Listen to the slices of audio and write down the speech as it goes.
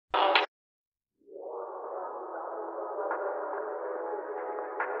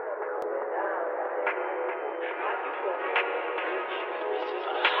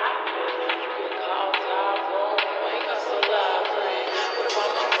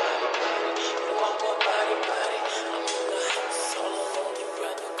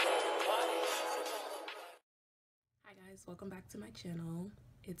to my channel.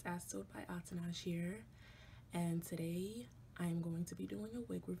 It's As Sewed by Adina here, and today I'm going to be doing a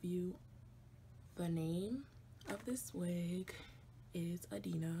wig review. The name of this wig is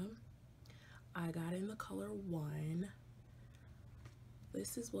Adina. I got in the color 1.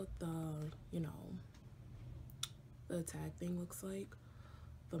 This is what the tag thing looks like.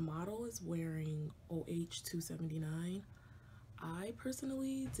 The model is wearing OH279. I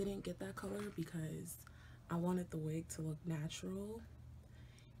personally didn't get that color because I wanted the wig to look natural,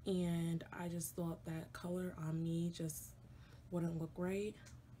 and I just thought that color on me just wouldn't look right.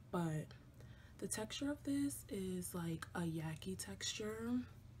 But the texture of this is like a yaki texture,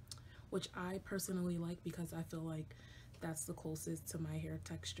 which I personally like because I feel like that's the closest to my hair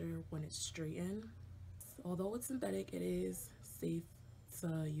texture when it's straightened. Although it's synthetic, it is safe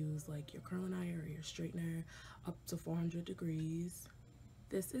to use like your curling iron or your straightener up to 400 degrees.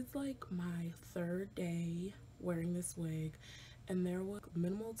 This is like my 3rd day wearing this wig, and there was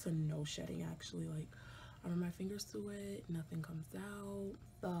minimal to no shedding actually. Like, I run my fingers through it, nothing comes out.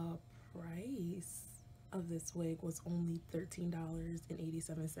 The price of this wig was only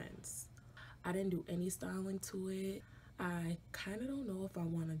 $13.87. I didn't do any styling to it. I kind of don't know if I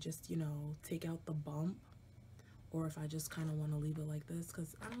want to just, take out the bump, or if I just kind of want to leave it like this,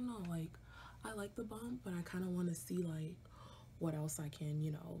 because I don't know, like, I like the bump, but I kind of want to see like what else I can,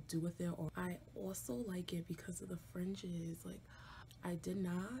 do with it. Or I also like it because of the fringes. Like, I did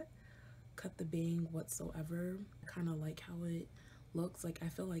not cut the bang whatsoever. I kind of like how it looks. Like, I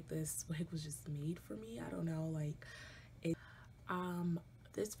feel like this wig was just made for me. I don't know, like, it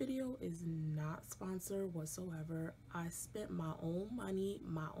this video is not sponsored whatsoever. I spent my own money,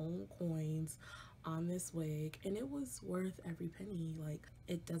 my own coins on this wig, and it was worth every penny. Like,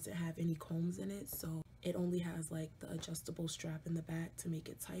 it doesn't have any combs in it, so it only has like the adjustable strap in the back to make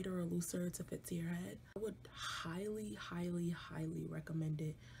it tighter or looser to fit to your head. I would highly recommend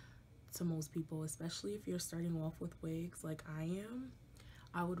it to most people, especially if you're starting off with wigs like I am.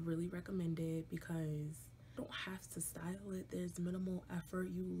 I would really recommend it because you don't have to style it. There's minimal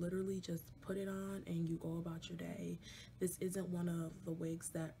effort. You literally just put it on and you go about your day. This isn't one of the wigs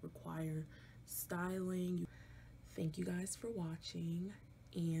that require styling. Thank you guys for watching,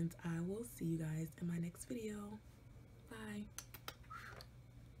 and I will see you guys in my next video. Bye.